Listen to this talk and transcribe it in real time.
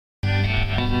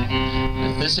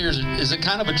This here is a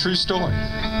kind of a true story.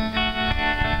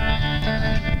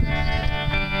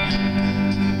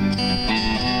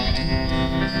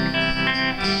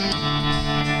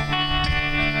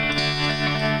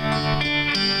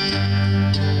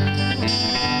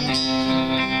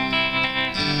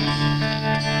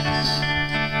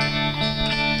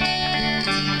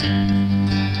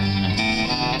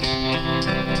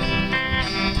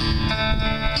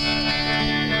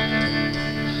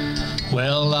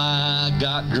 Well, I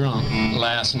got drunk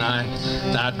last night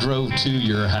and I drove to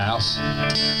your house.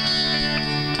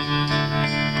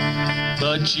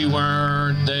 But you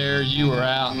weren't there, you were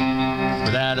out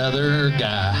with that other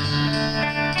guy.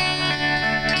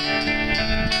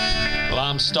 Well,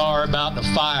 I'm sorry about the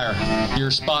fire,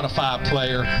 your Spotify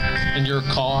player in your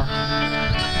car.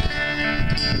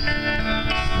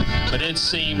 But it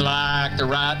seemed like the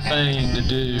right thing to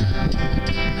do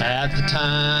at the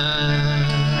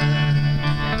time.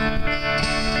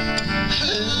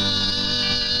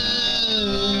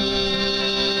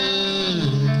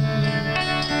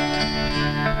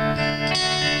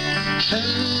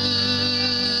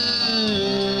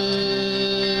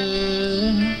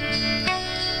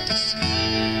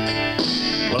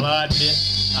 Well, I admit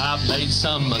I've made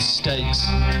some mistakes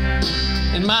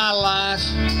in my life,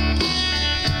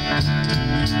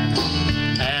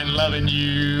 and loving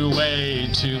you way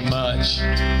too much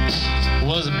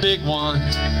was a big one.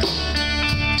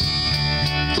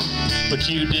 But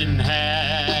you didn't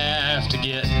have to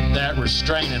get that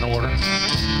restraining order.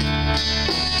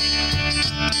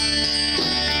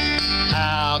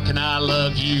 How can I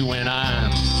love you when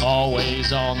I'm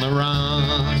always on the run?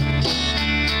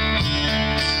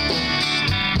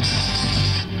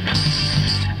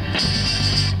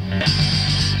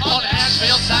 On the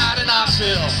Asheville side of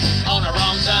Knoxville, on the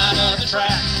wrong side of the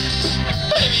track.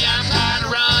 Baby, I'm tired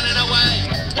of running away.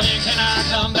 When can I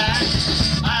come back?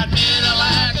 I admit I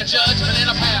lack a judgment in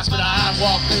the past, but I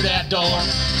walked through that door.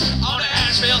 On the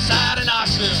Asheville side of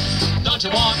Knoxville, don't you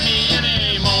want me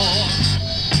anymore?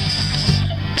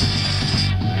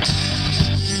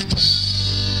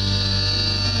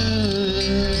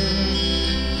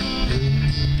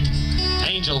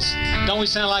 Angels, don't we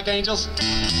sound like angels?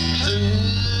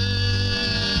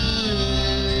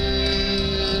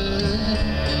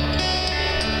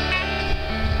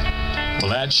 Well,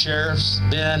 that sheriff's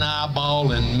been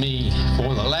eyeballing me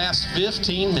for the last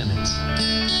 15 minutes.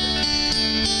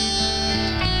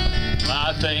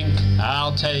 I think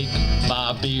I'll take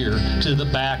my beer to the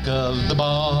back of the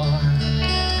bar.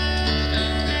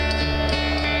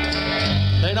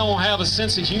 They don't have a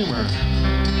sense of humor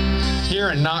here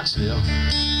in Knoxville.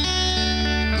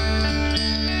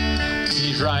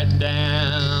 He's writing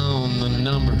down the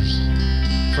numbers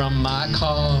from my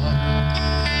car.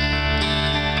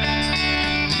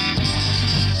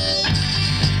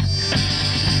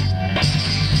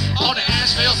 On the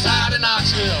Asheville side of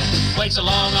Knoxville waits a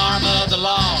long arm of the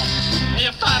law.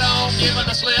 If I don't give it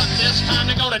the slip this time,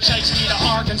 they're gonna chase me to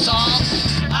Arkansas.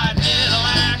 I admit a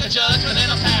lack of judgment in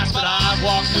the past, but I've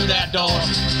walked through that door.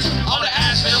 On the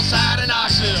Asheville side of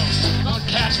Knoxville, don't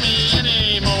catch me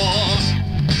anymore.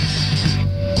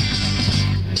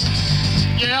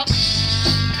 Yep.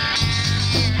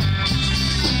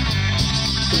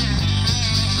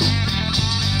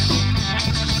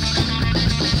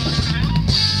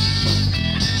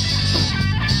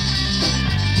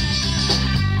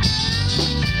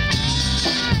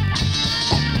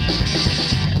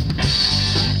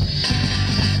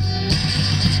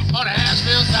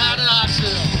 Side of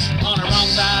Knoxville, on the wrong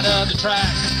side of the track.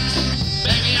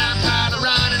 Baby, I'm tired of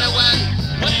running away.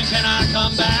 When can I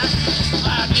come back?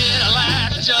 I admit I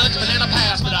lack a judgment in the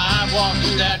past, but I've walked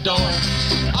through that door.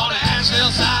 On the Asheville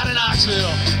side of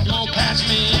Knoxville, you won't catch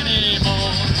me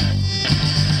anymore.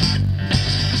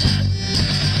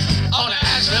 On the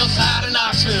Asheville side of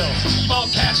Knoxville, you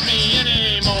won't catch me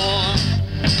anymore.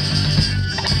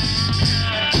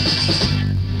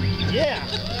 Yeah.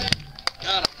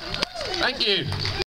 Got it. Thank you.